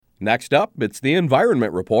Next up, it's the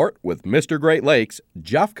Environment Report with Mr. Great Lakes,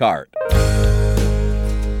 Jeff Cart.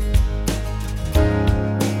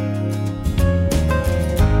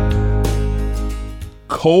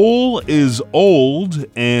 Coal is old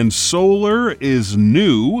and solar is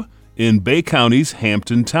new in Bay County's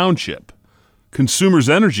Hampton Township. Consumers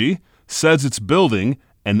Energy says it's building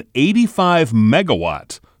an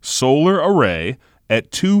 85-megawatt solar array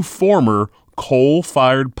at two former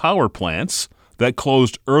coal-fired power plants that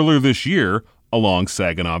closed earlier this year along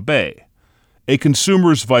Saginaw Bay. A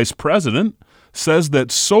Consumers Vice President says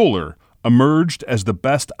that solar emerged as the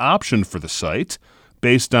best option for the site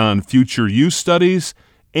based on future use studies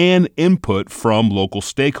and input from local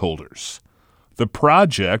stakeholders. The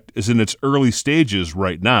project is in its early stages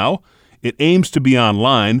right now. It aims to be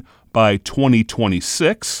online by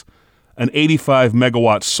 2026. An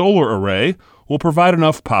 85-megawatt solar array will provide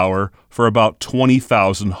enough power for about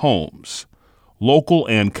 20,000 homes. Local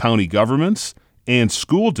and county governments and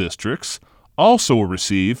school districts also will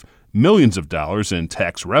receive millions of dollars in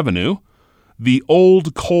tax revenue. The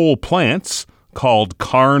old coal plants, called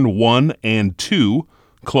Karn 1 and 2,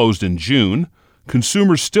 closed in June.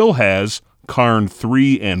 Consumers still has Karn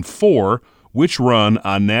 3 and 4, which run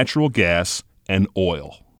on natural gas and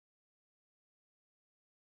oil.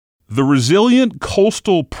 The Resilient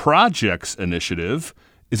Coastal Projects Initiative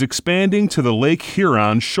is expanding to the Lake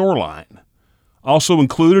Huron shoreline. Also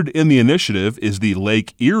included in the initiative is the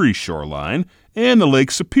Lake Erie shoreline and the Lake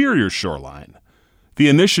Superior shoreline. The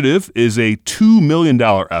initiative is a $2 million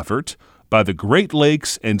effort by the Great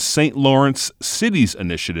Lakes and St. Lawrence Cities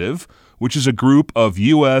Initiative, which is a group of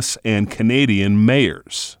U.S. and Canadian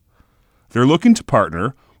mayors. They're looking to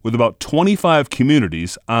partner with about 25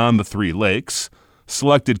 communities on the three lakes.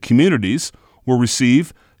 Selected communities will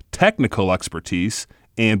receive technical expertise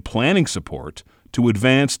and planning support to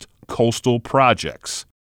advanced coastal projects.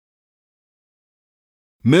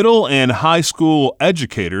 Middle and high school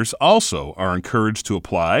educators also are encouraged to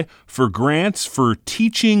apply for grants for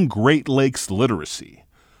teaching Great Lakes literacy.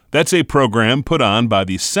 That's a program put on by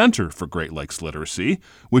the Center for Great Lakes Literacy,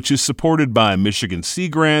 which is supported by Michigan Sea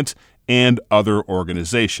Grant and other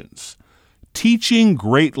organizations. Teaching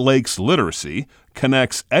Great Lakes literacy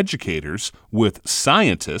connects educators with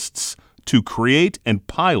scientists to create and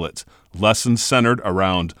pilot lessons centered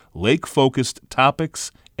around lake-focused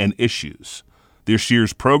topics and issues. This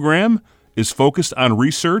year's program is focused on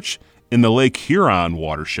research in the Lake Huron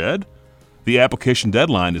watershed. The application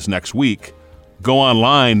deadline is next week. Go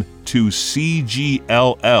online to cgll.org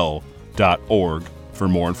for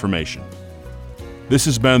more information. This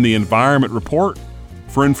has been the Environment Report.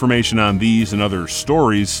 For information on these and other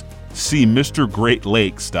stories, see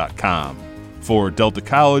MrGreatLakes.com. For Delta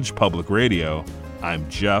College Public Radio, I'm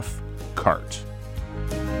Jeff Cart.